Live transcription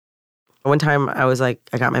One time I was like,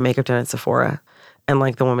 I got my makeup done at Sephora. And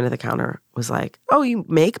like the woman at the counter was like, oh, you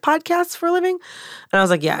make podcasts for a living? And I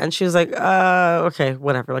was like, yeah. And she was like, okay,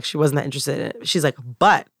 whatever. Like she wasn't that interested in it. She's like,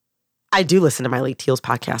 but I do listen to Myleik Teele's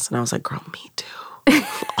podcast. And I was like, girl, me too.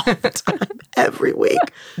 All the time, every week.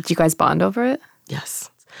 Did you guys bond over it?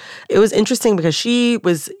 Yes. It was interesting because she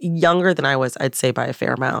was younger than I was, I'd say, by a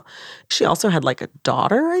fair amount. She also had like a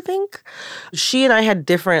daughter, I think. She and I had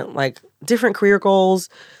different career goals.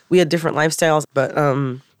 We had different lifestyles, but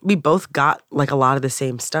we both got like a lot of the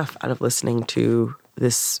same stuff out of listening to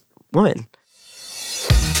this woman.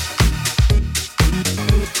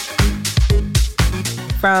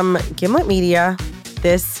 From Gimlet Media,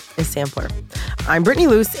 this is Sampler. I'm Brittany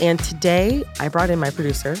Luce, and today I brought in my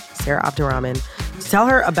producer, Sarah Abdurrahman, to tell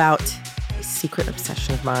her about a secret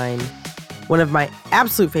obsession of mine, one of my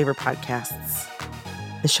absolute favorite podcasts.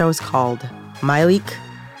 The show is called Myleik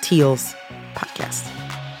Teele's Podcast.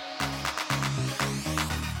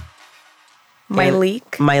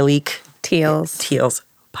 Myleik Teele's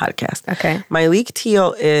Podcast. Okay. Myleik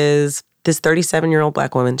Teele is this 37-year-old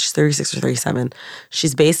Black woman. She's 36 or 37.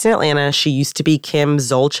 She's based in Atlanta. She used to be Kim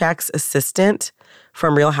Zolciak's assistant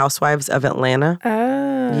from Real Housewives of Atlanta.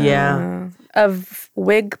 Oh. Yeah. Of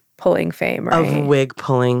wig pulling fame, right? Of wig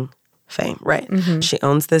pulling fame, right. Mm-hmm. She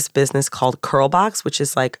owns this business called Curlbox, which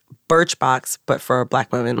is like Birchbox, but for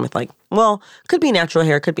Black women with like, well, could be natural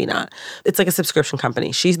hair, could be not. It's like a subscription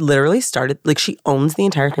company. She literally started, like she owns the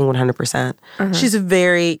entire thing 100%. Mm-hmm. She's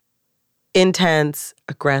very intense,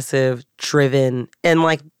 aggressive, driven, and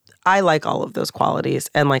like I like all of those qualities,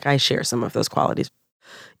 and like I share some of those qualities.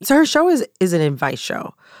 So her show is an advice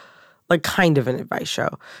show, like kind of an advice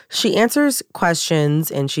show. She answers questions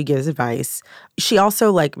and she gives advice. She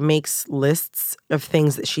also like makes lists of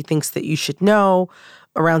things that she thinks that you should know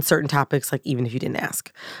around certain topics, like even if you didn't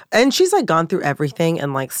ask. And she's like gone through everything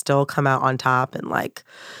and like still come out on top and like,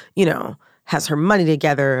 you know, has her money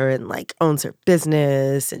together and like owns her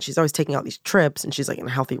business, and she's always taking all these trips, and she's like in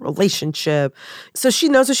a healthy relationship. So she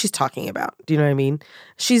knows what she's talking about. Do you know what I mean?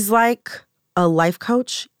 She's like a life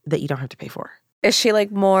coach that you don't have to pay for. Is she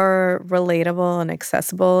like more relatable and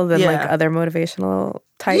accessible than like other motivational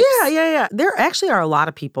types? Yeah. There actually are a lot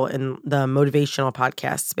of people in the motivational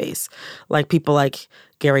podcast space, like people like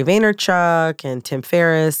Gary Vaynerchuk and Tim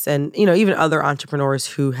Ferriss and, you know, even other entrepreneurs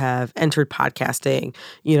who have entered podcasting,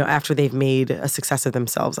 you know, after they've made a success of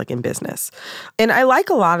themselves, like in business. And I like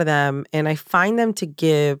a lot of them, and I find them to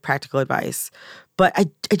give practical advice. But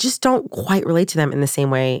I just don't quite relate to them in the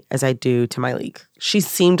same way as I do to Myleik. She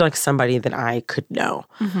seemed like somebody that I could know.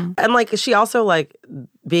 Mm-hmm. And like she also like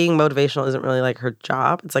being motivational isn't really like her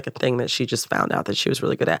job. It's like a thing that she just found out that she was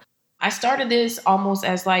really good at. I started this almost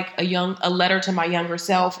as like a letter to my younger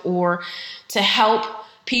self, or to help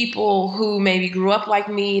people who maybe grew up like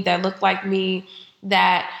me, that look like me,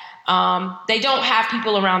 that they don't have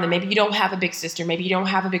people around them. Maybe you don't have a big sister. Maybe you don't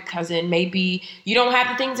have a big cousin. Maybe you don't have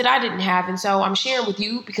the things that I didn't have. And so I'm sharing with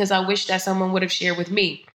you because I wish that someone would have shared with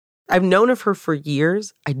me. I've known of her for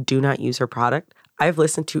years. I do not use her product. I've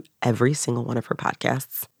listened to every single one of her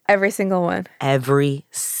podcasts. Every single one? Every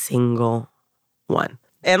single one.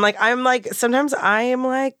 And like, I'm like, sometimes I am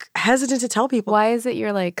like hesitant to tell people. Why is it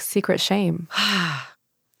your like secret shame?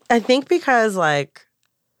 I think because like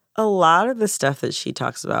a lot of the stuff that she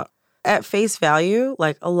talks about, at face value,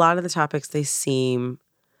 like a lot of the topics, they seem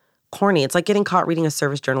corny. It's like getting caught reading a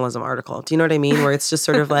service journalism article. Do you know what I mean? Where it's just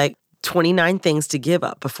sort of like 29 things to give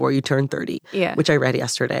up before you turn 30. Yeah. Which I read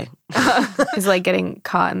yesterday. It's like getting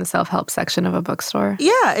caught in the self-help section of a bookstore.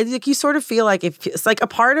 Yeah. It's like you sort of feel like it's like a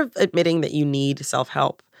part of admitting that you need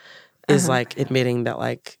self-help is like admitting that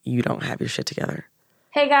like you don't have your shit together.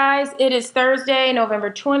 Hey guys, it is Thursday, November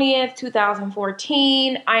 20th,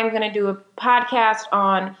 2014. I'm going to do a podcast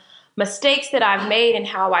on mistakes that I've made and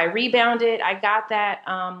how I rebounded. I got that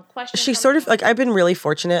question. She sort of, like, I've been really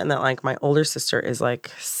fortunate in that, like, my older sister is, like,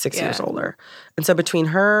 6 years older. And so between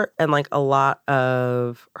her and, like, a lot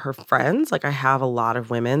of her friends, like, I have a lot of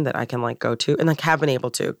women that I can, like, go to and, like, have been able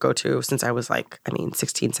to go to since I was, like,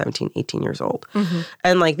 16, 17, 18 years old. Mm-hmm.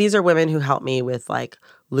 And, like, these are women who help me with, like,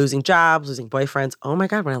 losing jobs, losing boyfriends. Oh my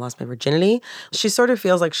God, when I lost my virginity. She sort of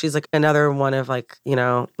feels like she's like another one of like, you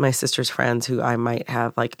know, my sister's friends who I might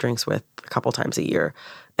have like drinks with a couple times a year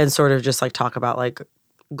and sort of just like talk about like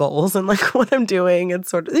goals and like what I'm doing and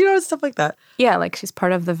sort of, you know, stuff like that. Yeah, like she's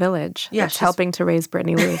part of the village that's helping to raise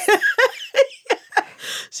Brittany Luce. Yeah.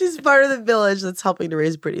 She's part of the village that's helping to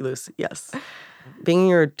raise Brittany Luce, yes. Being in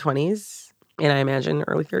your 20s and I imagine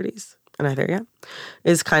early 30s, and either, yeah,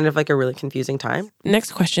 is kind of like a really confusing time.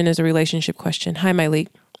 Next question is a relationship question. Hi, Myleik.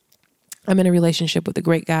 I'm in a relationship with a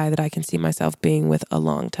great guy that I can see myself being with a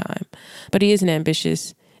long time, but he isn't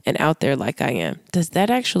ambitious and out there like I am. Does that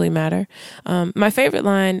actually matter? My favorite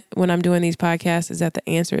line when I'm doing these podcasts is that the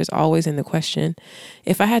answer is always in the question.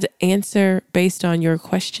 If I had to answer based on your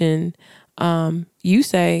question, you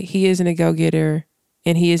say he isn't a go-getter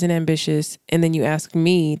and he isn't ambitious. And then you ask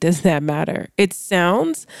me, does that matter? It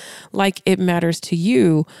sounds like it matters to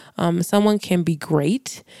you. Someone can be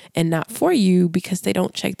great and not for you because they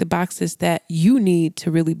don't check the boxes that you need to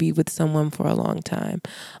really be with someone for a long time.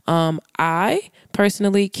 I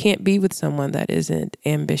personally can't be with someone that isn't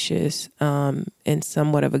ambitious and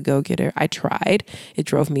somewhat of a go-getter. I tried. It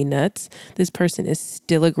drove me nuts. This person is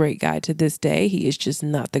still a great guy to this day. He is just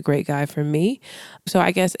not the great guy for me. So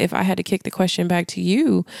I guess if I had to kick the question back to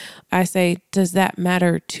you, I say, does that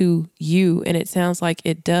matter to you? And it sounds like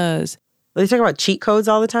it does. They talk about cheat codes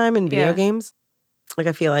all the time in video games. Like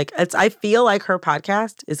I feel like her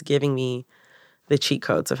podcast is giving me the cheat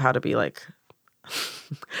codes of how to be like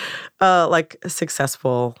a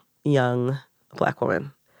successful young Black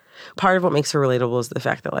woman. Part of what makes her relatable is the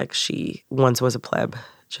fact that like she once was a pleb,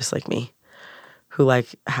 just like me, who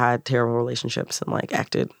like had terrible relationships and like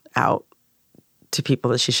acted out to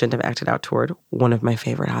people that she shouldn't have acted out toward, one of my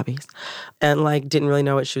favorite hobbies, and like didn't really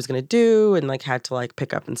know what she was going to do and like had to like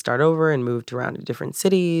pick up and start over and moved around to different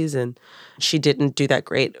cities. And she didn't do that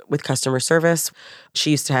great with customer service.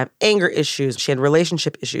 She used to have anger issues. She had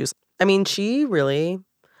relationship issues. I mean, she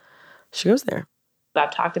goes there.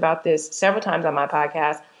 I've talked about this several times on my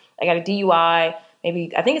podcast. I got a DUI, I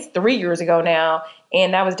think it's 3 years ago now.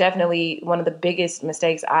 And that was definitely one of the biggest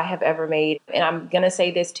mistakes I have ever made. And I'm going to say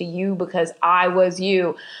this to you because I was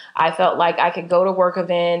you. I felt like I could go to work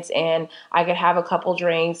events and I could have a couple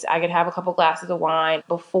drinks. I could have a couple glasses of wine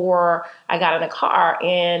before I got in a car.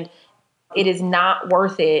 And it is not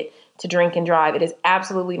worth it to drink and drive. It is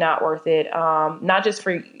absolutely not worth it. Not just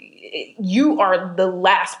for you are the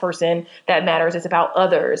last person that matters. It's about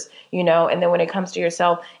others, And then when it comes to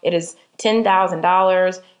yourself, it is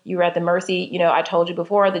 $10,000. You're at the mercy. I told you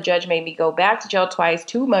before, the judge made me go back to jail twice,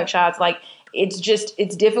 2 mugshots. Like, it's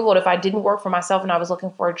difficult. If I didn't work for myself and I was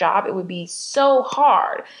looking for a job, it would be so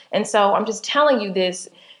hard. And so I'm just telling you this.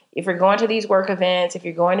 If you're going to these work events, if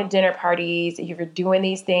you're going to dinner parties, if you're doing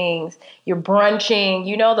these things, you're brunching,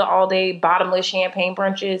 the all-day bottomless champagne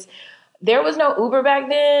brunches. There was no Uber back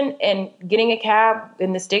then, and getting a cab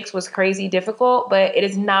in the sticks was crazy difficult, but it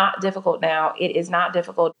is not difficult now. It is not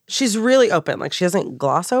difficult. She's really open. Like, she doesn't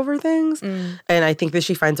gloss over things. And I think that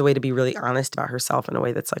she finds a way to be really honest about herself in a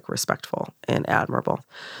way that's like respectful and admirable.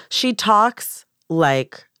 She talks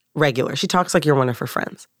like regular. She talks like you're one of her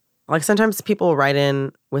friends. Like, sometimes people write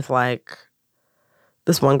in with like,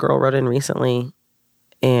 this one girl wrote in recently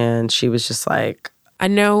and she was just like, I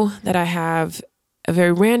know that I have a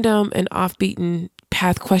very random and off-beaten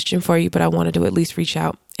path question for you, but I wanted to at least reach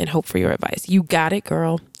out and hope for your advice. You got it,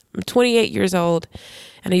 girl. I'm 28 years old,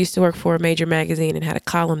 and I used to work for a major magazine and had a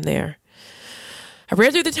column there. I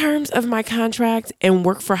read through the terms of my contract and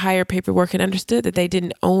work for hire paperwork and understood that they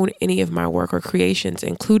didn't own any of my work or creations,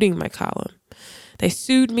 including my column. They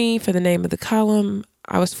sued me for the name of the column.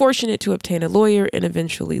 I was fortunate to obtain a lawyer and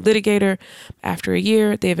eventually litigator. After a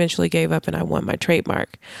year, they eventually gave up and I won my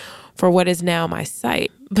trademark for what is now my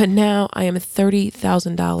site. But now I am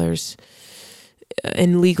 $30,000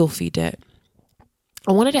 in legal fee debt.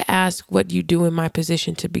 I wanted to ask what you do in my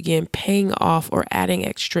position to begin paying off or adding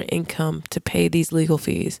extra income to pay these legal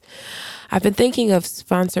fees. I've been thinking of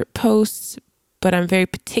sponsored posts, but I'm very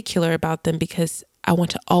particular about them because I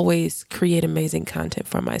want to always create amazing content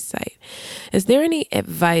for my site. Is there any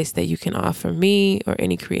advice that you can offer me or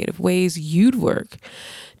any creative ways you'd work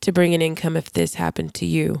to bring in income if this happened to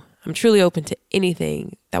you? I'm truly open to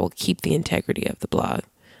anything that will keep the integrity of the blog.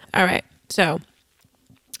 All right. So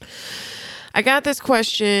I got this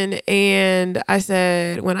question and I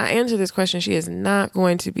said, when I answer this question, she is not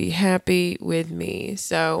going to be happy with me.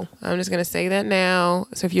 So I'm just going to say that now.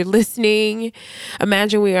 So if you're listening,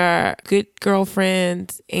 imagine we are good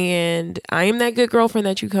girlfriends and I am that good girlfriend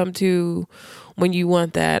that you come to when you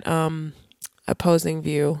want that opposing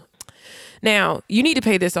view. Now, you need to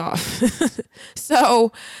pay this off.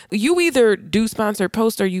 So you either do sponsored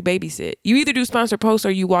posts or you babysit. You either do sponsored posts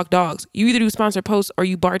or you walk dogs. You either do sponsored posts or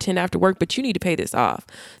you bartend after work, but you need to pay this off.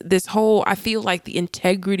 This whole, I feel like the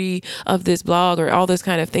integrity of this blog or all this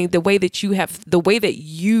kind of thing, the way that you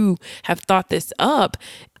have thought this up,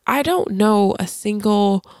 I don't know a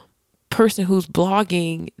single person who's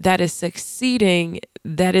blogging that is succeeding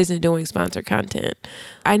that isn't doing sponsored content.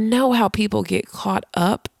 I know how people get caught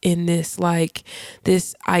up in this, like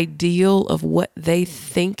this ideal of what they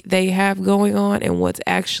think they have going on and what's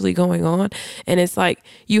actually going on. And it's like,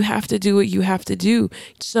 you have to do what you have to do.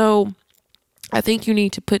 So I think you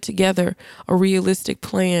need to put together a realistic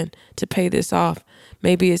plan to pay this off.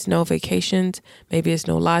 Maybe it's no vacations. Maybe it's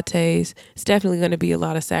no lattes. It's definitely going to be a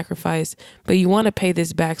lot of sacrifice, but you want to pay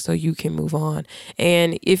this back so you can move on.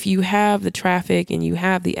 And if you have the traffic and you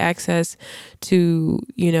have the access to,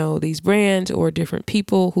 you know, these brands or different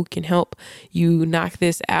people who can help you knock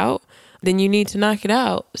this out, then you need to knock it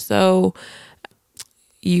out. So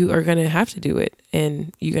you are going to have to do it,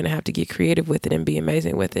 and you're going to have to get creative with it and be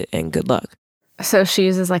amazing with it, and good luck. So she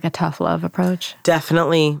uses like a tough love approach?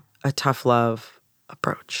 Definitely a tough love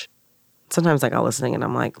approach. Sometimes I go listening and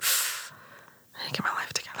I'm like, I need to get my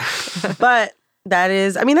life together. But that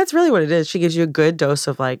is, I mean, that's really what it is. She gives you a good dose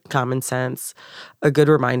of like common sense, a good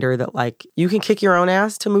reminder that like you can kick your own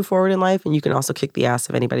ass to move forward in life, and you can also kick the ass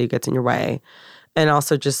of anybody who gets in your way. And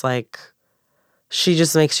also just like, she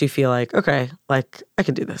just makes you feel like, okay, like I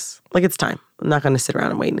can do this. Like it's time. I'm not going to sit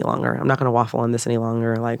around and wait any longer. I'm not going to waffle on this any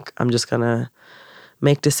longer. Like I'm just going to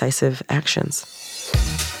make decisive actions.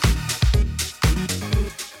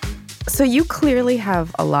 So you clearly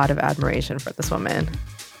have a lot of admiration for this woman,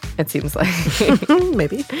 it seems like.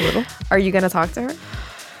 Maybe a little. Are you going to talk to her?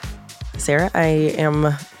 Sarah, I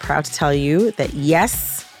am proud to tell you that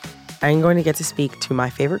yes, I'm going to get to speak to my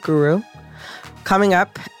favorite guru. Coming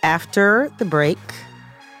up after the break,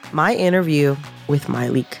 my interview with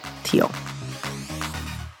Myleik Teele.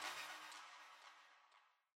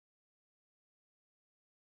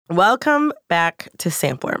 Welcome back to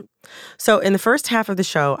Sampler. So in the first half of the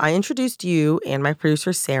show, I introduced you and my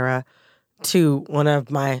producer, Sarah, to one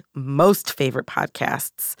of my most favorite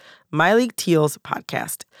podcasts, Myleik Teele's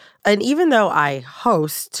podcast. And even though I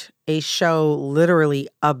host a show literally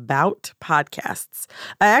about podcasts,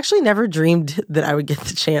 I actually never dreamed that I would get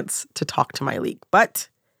the chance to talk to Myleik. But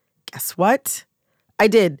guess what? I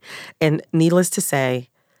did. And needless to say,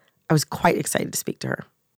 I was quite excited to speak to her.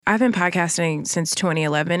 I've been podcasting since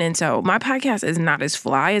 2011, and so my podcast is not as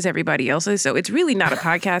fly as everybody else's. So it's really not a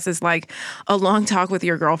podcast. It's like a long talk with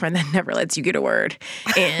your girlfriend that never lets you get a word.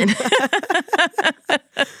 And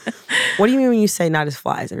what do you mean when you say not as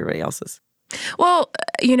fly as everybody else's? Well,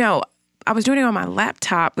 you know, I was doing it on my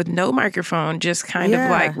laptop with no microphone, just kind of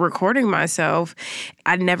like recording myself.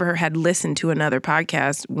 I never had listened to another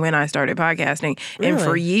podcast when I started podcasting. Really? And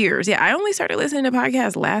for years, I only started listening to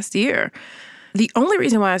podcasts last year. The only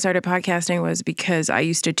reason why I started podcasting was because I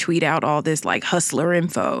used to tweet out all this like hustler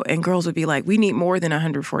info, and girls would be like, we need more than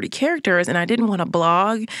 140 characters. And I didn't want to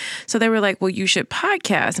blog. So they were like, well, you should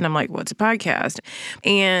podcast. And I'm like, what's a podcast?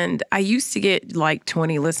 And I used to get like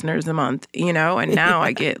 20 listeners a month, you know, and now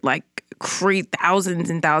I get like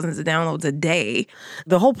thousands and thousands of downloads a day.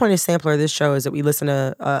 The whole point of Sampler, this show, is that we listen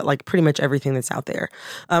to like pretty much everything that's out there.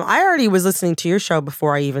 I already was listening to your show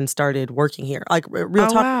before I even started working here. Like real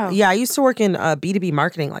talk. Wow. Yeah, I used to work in B2B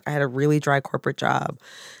marketing. Like I had a really dry corporate job.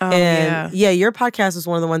 And your podcast was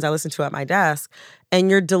one of the ones I listened to at my desk. And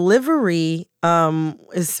your delivery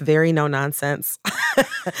is very no nonsense.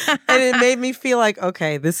 And it made me feel like,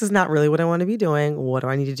 okay, this is not really what I want to be doing. What do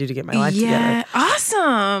I need to do to get my life together?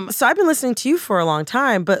 Awesome. So I've been listening to you for a long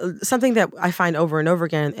time, but something that I find over and over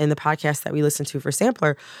again in the podcasts that we listen to for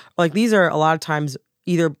Sampler, like these are a lot of times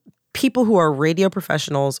either people who are radio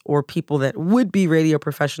professionals or people that would be radio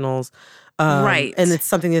professionals. Right. And it's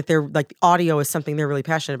something that they're like, audio is something they're really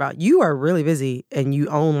passionate about. You are really busy and you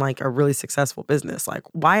own like a really successful business. Like,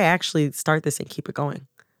 why actually start this and keep it going?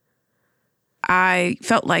 I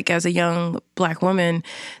felt like as a young Black woman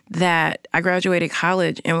that I graduated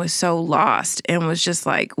college and was so lost and was just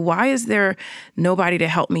like, why is there nobody to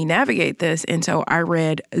help me navigate this? And so I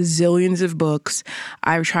read zillions of books.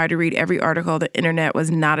 I tried to read every article. The internet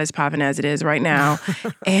was not as popping as it is right now.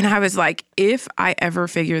 And I was like, if I ever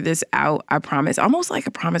figure this out, I promise, almost like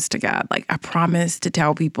a promise to God, like I promise to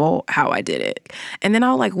tell people how I did it. And then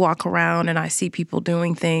I'll like walk around and I see people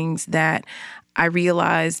doing things that I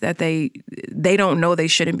realize that they don't know they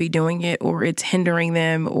shouldn't be doing it, or it's hindering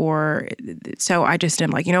them, or so I just am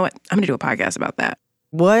like, you know what? I'm going to do a podcast about that.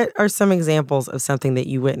 What are some examples of something that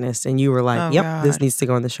you witnessed and you were like, yep, God, this needs to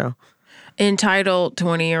go on the show? entitled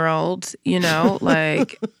 20-year-olds, you know,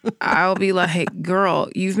 like I'll be like, girl,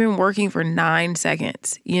 you've been working for 9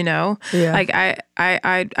 seconds, you know? Yeah. Like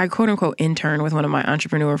I quote unquote interned with one of my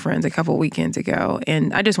entrepreneur friends a couple weekends ago,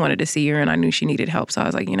 and I just wanted to see her and I knew she needed help. So I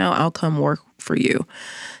was like, you know, I'll come work for you.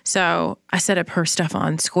 So I set up her stuff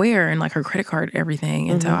on Square and like her credit card,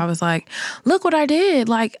 everything. And so I was like, look what I did.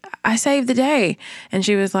 Like I saved the day. And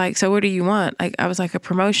she was like, so what do you want? Like I was like, a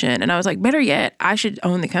promotion. And I was like, better yet, I should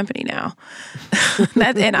own the company now.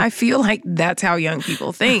 And I feel like that's how young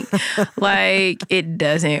people think. Like it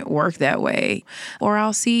doesn't work that way. Or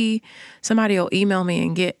I'll see somebody will email me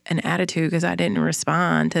and get an attitude because I didn't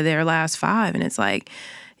respond to their last 5. And it's like,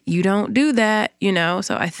 you don't do that, you know?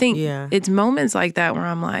 So I think it's moments like that where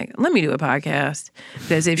I'm like, let me do a podcast.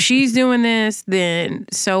 Because if she's doing this, then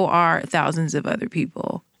so are thousands of other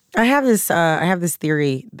people. I have this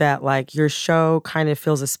theory that like your show kind of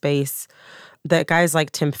fills a space that guys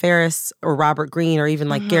like Tim Ferriss or Robert Greene or even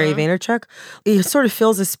like Gary Vaynerchuk, it sort of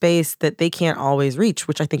fills a space that they can't always reach,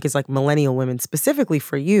 which I think is like millennial women, specifically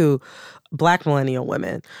for you, Black millennial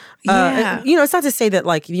women. You know, it's not to say that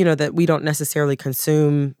like, you know, that we don't necessarily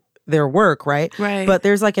consume their work, right? Right. But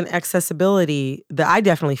there's like an accessibility that I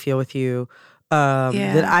definitely feel with you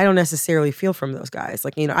that I don't necessarily feel from those guys.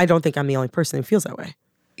 Like, you know, I don't think I'm the only person who feels that way.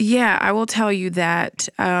 Yeah, I will tell you that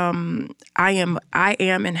I am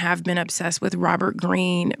and have been obsessed with Robert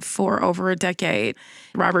Greene for over a decade.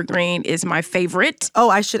 Robert Greene is my favorite. Oh,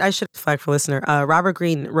 I should flag for listener. Robert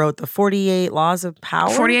Greene wrote the 48 Laws of Power.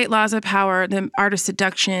 48 Laws of Power, The Art of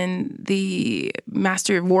Seduction, The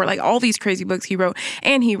Master of War, like all these crazy books he wrote.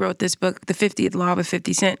 And he wrote this book, The 50th Law with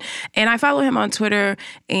 50 Cent. And I follow him on Twitter,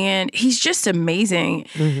 and he's just amazing.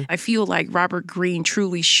 I feel like Robert Greene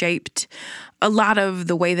truly shaped a lot of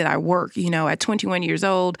the way that I work. You know, at 21 years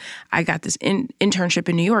old, I got this internship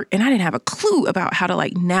in New York, and I didn't have a clue about how to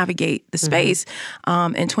like navigate the space.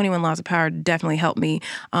 And 21 Laws of Power definitely helped me.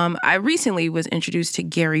 I recently was introduced to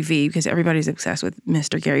Gary Vee because everybody's obsessed with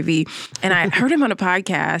Mr. Gary Vee. And I heard him on a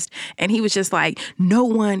podcast, and he was just like, no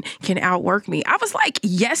one can outwork me. I was like,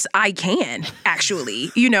 yes, I can,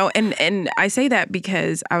 actually. You know, and I say that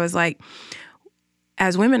because I was like,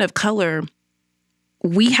 as women of color,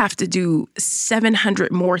 we have to do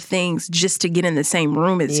 700 more things just to get in the same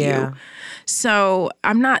room as you. So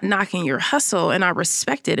I'm not knocking your hustle, and I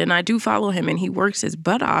respect it, and I do follow him, and he works his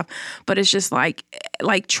butt off. But it's just like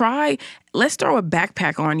let's throw a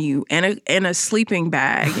backpack on you and a sleeping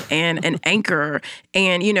bag and an anchor,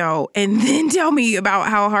 and you know, and then tell me about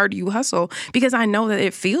how hard you hustle, because I know that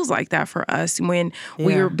it feels like that for us when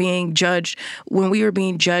we are being judged. When we are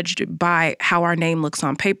being judged by how our name looks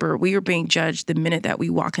on paper, we are being judged the minute that we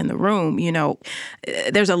walk in the room. You know,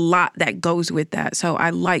 there's a lot that goes with that. So I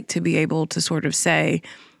like to be able to sort of say,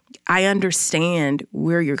 I understand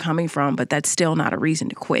where you're coming from, but that's still not a reason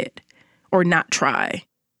to quit or not try.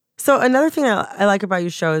 So another thing I like about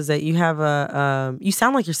your show is that you have you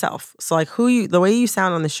sound like yourself. So like the way you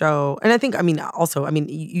sound on the show, and I think,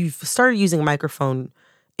 you've started using a microphone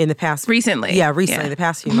in the past. Recently. Yeah, the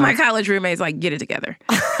past few months. My college roommate's like, get it together.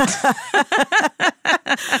 But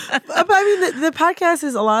I mean, the podcast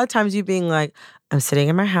is a lot of times you being like, I'm sitting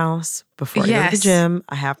in my house before I go to the gym.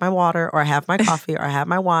 I have my water, or I have my coffee, or I have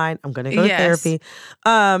my wine. I'm going to go to therapy.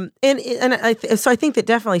 So I think that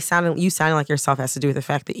definitely sounding like yourself has to do with the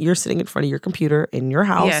fact that you're sitting in front of your computer in your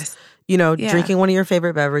house, you know, drinking one of your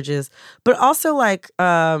favorite beverages. But also like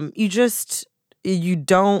you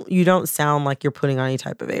don't sound like you're putting on any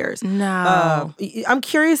type of airs. No. I'm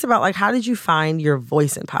curious about like, how did you find your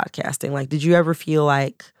voice in podcasting? Like, did you ever feel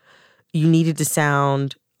like you needed to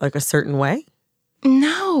sound like a certain way?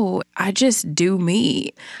 No, I just do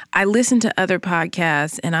me. I listen to other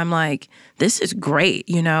podcasts and I'm like, this is great.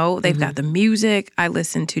 You know, they've got the music. I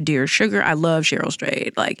listen to Dear Sugar. I love Cheryl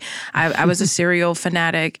Strayed. Like I was a serial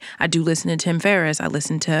fanatic. I do listen to Tim Ferriss. I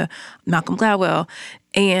listen to Malcolm Gladwell,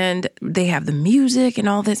 and they have the music and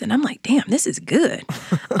all this. And I'm like, damn, this is good.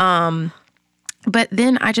 But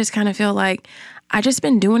then I just kind of feel like I just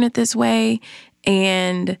been doing it this way.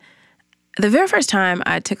 And the very first time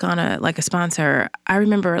I took on a sponsor, I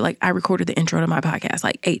remember like I recorded the intro to my podcast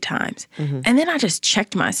like 8 times. And then I just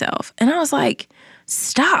checked myself and I was like,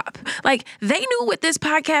 stop. Like they knew what this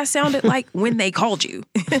podcast sounded like when they called you.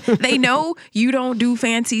 They know you don't do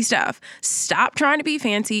fancy stuff. Stop trying to be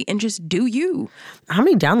fancy and just do you. How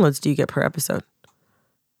many downloads do you get per episode?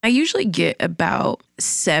 I usually get about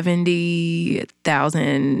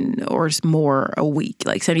 70,000 or more a week,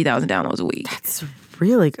 like 70,000 downloads a week. That's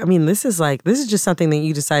really, I mean, this is just something that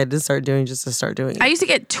you decided to start doing just to start doing it. I used to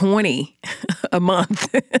get 20 a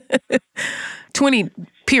month. 20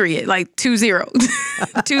 period. Like 2-0.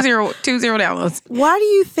 2-0 downloads. Why do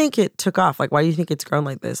you think it took off? Like, why do you think it's grown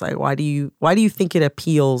like this? Like, why do you think it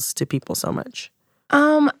appeals to people so much?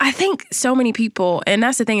 I think so many people, and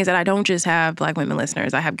that's the thing is that I don't just have Black women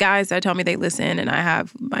listeners. I have guys that tell me they listen, and I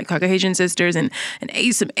have my Caucasian sisters, and an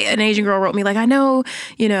Asian girl wrote me like, I know,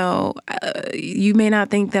 you may not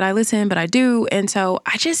think that I listen, but I do. And so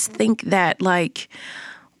I just think that like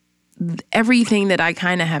everything that I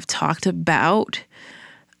kind of have talked about,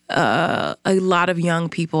 a lot of young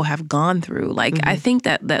people have gone through. Like, I think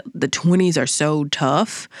that the 20s are so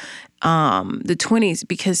tough. The 20s,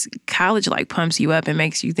 because college like pumps you up and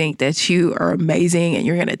makes you think that you are amazing and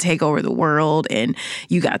you're going to take over the world and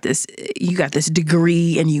you got this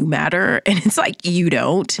degree and you matter. And it's like, you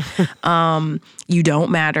don't. You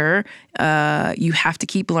don't matter. You have to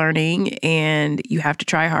keep learning and you have to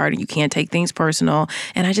try hard and you can't take things personal.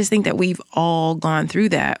 And I just think that we've all gone through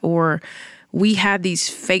that, or we had these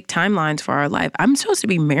fake timelines for our life. I'm supposed to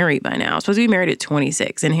be married by now. I'm supposed to be married at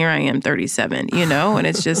 26, and here I am 37, And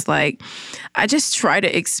it's just like, I just try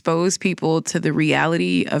to expose people to the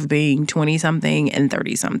reality of being 20-something and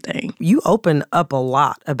 30-something. You open up a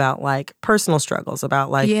lot about, like, personal struggles,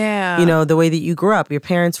 about, like, the way that you grew up, your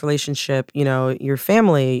parents' relationship, your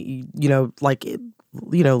family,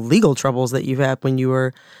 legal troubles that you've had when you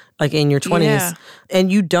were, like, in your 20s. Yeah.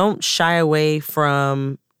 And you don't shy away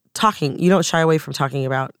from talking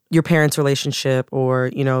about your parents' relationship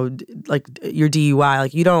or, like your DUI.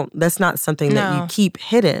 Like that's not something that you keep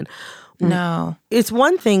hidden. No. It's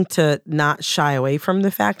one thing to not shy away from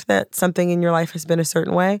the fact that something in your life has been a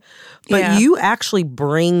certain way, but you actually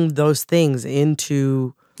bring those things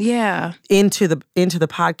into the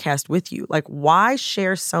podcast with you. Like, why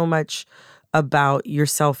share so much about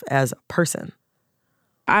yourself as a person?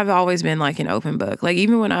 I've always been like an open book. Like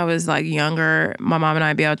even when I was like younger, my mom and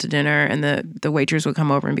I'd be out to dinner and the waitress would come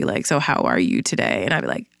over and be like, so how are you today? And I'd be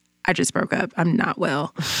like, I just broke up. I'm not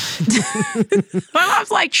well. My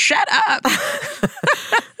mom's like, shut up.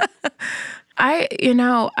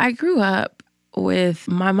 I grew up with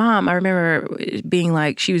my mom. I remember being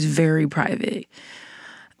like, she was very private.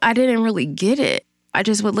 I didn't really get it. I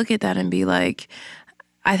just would look at that and be like,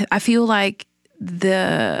 I feel like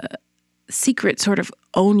the secrets sort of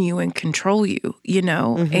own you and control you,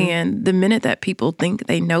 And the minute that people think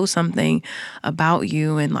they know something about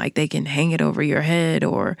you and like they can hang it over your head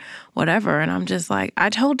or whatever, and I'm just like, I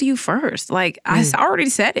told you first. Like I already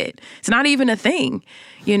said it. It's not even a thing,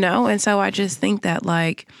 And so I just think that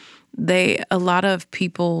like a lot of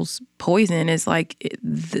people's poison is like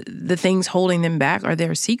the things holding them back are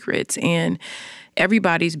their secrets, and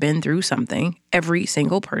everybody's been through something, every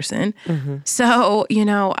single person. So,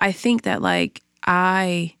 I think that like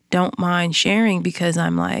I don't mind sharing because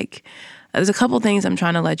I'm like, there's a couple things I'm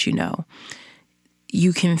trying to let you know.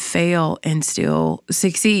 You can fail and still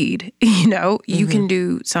succeed. You can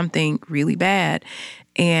do something really bad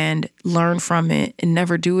and learn from it and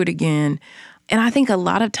never do it again. And I think a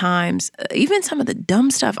lot of times, even some of the dumb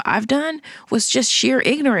stuff I've done was just sheer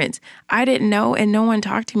ignorance. I didn't know, and no one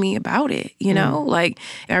talked to me about it, Like,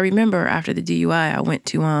 I remember after the DUI, I went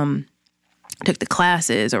to, took the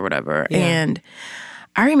classes or whatever. Yeah. And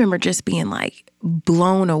I remember just being, like,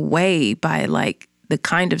 blown away by, like, the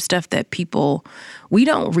kind of stuff that we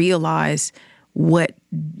don't realize what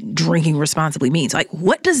drinking responsibly means. Like,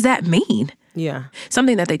 what does that mean? Yeah.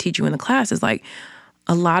 Something that they teach you in the class is, like,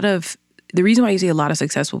 the reason why you see a lot of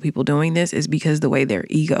successful people doing this is because the way their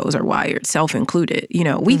egos are wired, self-included.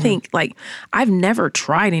 We think, like, I've never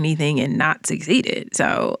tried anything and not succeeded.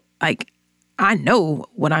 So, like, I know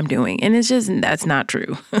what I'm doing. And it's just, that's not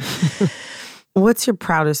true. What's your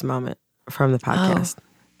proudest moment from the podcast?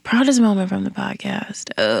 Proudest moment from the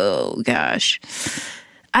podcast? Oh, gosh.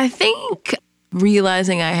 I think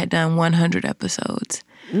realizing I had done 100 episodes.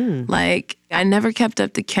 Like, I never kept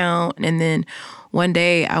up the count. And then one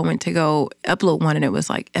day I went to go upload one and it was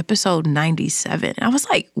like episode 97. And I was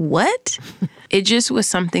like, what? It just was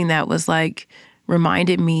something that was like,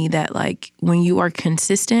 reminded me that like when you are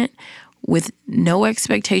consistent with no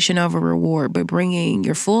expectation of a reward, but bringing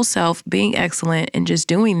your full self, being excellent and just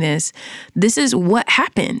doing this is what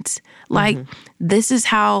happens. Like, this is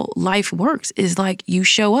how life works, is like you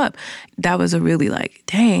show up. That was a really like,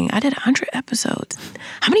 dang, I did 100 episodes.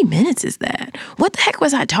 How many minutes is that? What the heck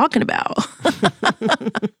was I talking about?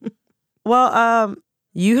 Well,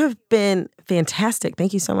 you have been fantastic.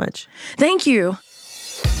 Thank you so much. Thank you.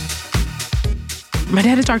 My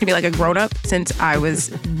dad has talked to me like a grown-up since I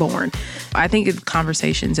was born. I think of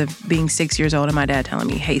conversations of being 6 years old and my dad telling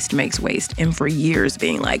me haste makes waste, and for years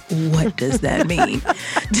being like, what does that mean?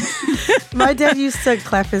 My dad used to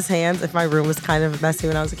clap his hands if my room was kind of messy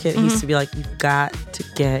when I was a kid. He used to be like, you've got to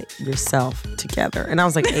get yourself together. And I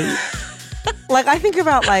was like 8. Like, I think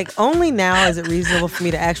about, like, only now is it reasonable for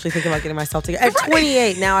me to actually think about getting myself together. At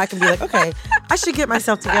 28, now I can be like, okay, I should get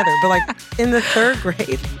myself together. But, like, in the 3rd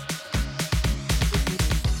grade,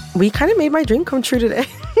 we kind of made my dream come true today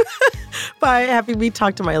by having me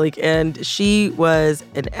talk to Myleik. And she was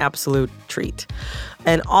an absolute treat.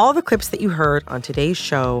 And all the clips that you heard on today's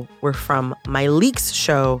show were from Myleik's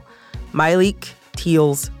show, Myleik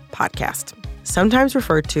Teele's podcast, sometimes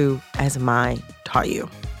referred to as My Taught You.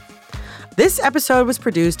 This episode was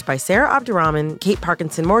produced by Sarah Abdurrahman, Kate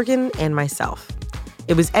Parkinson Morgan, and myself.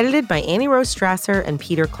 It was edited by Annie Rose Strasser and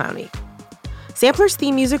Peter Clowney. Sampler's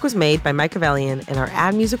theme music was made by Mike Avellian, and our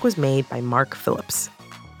ad music was made by Mark Phillips.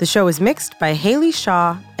 The show was mixed by Haley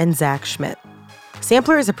Shaw and Zach Schmidt.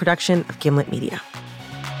 Sampler is a production of Gimlet Media.